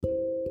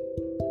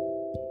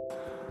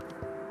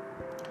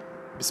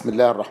بسم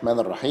الله الرحمن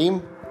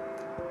الرحيم.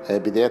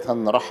 بداية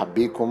نرحب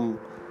بكم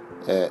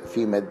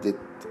في مادة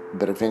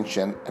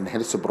Prevention and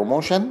Health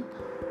Promotion،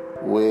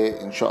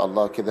 وإن شاء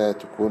الله كده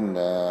تكون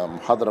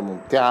محاضرة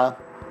ممتعة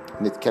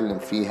نتكلم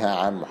فيها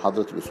عن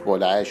محاضرة الأسبوع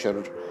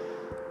العاشر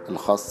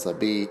الخاصة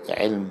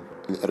بعلم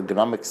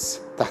الإرجونومكس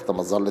تحت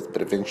مظلة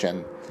Prevention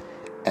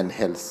and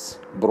Health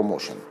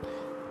Promotion.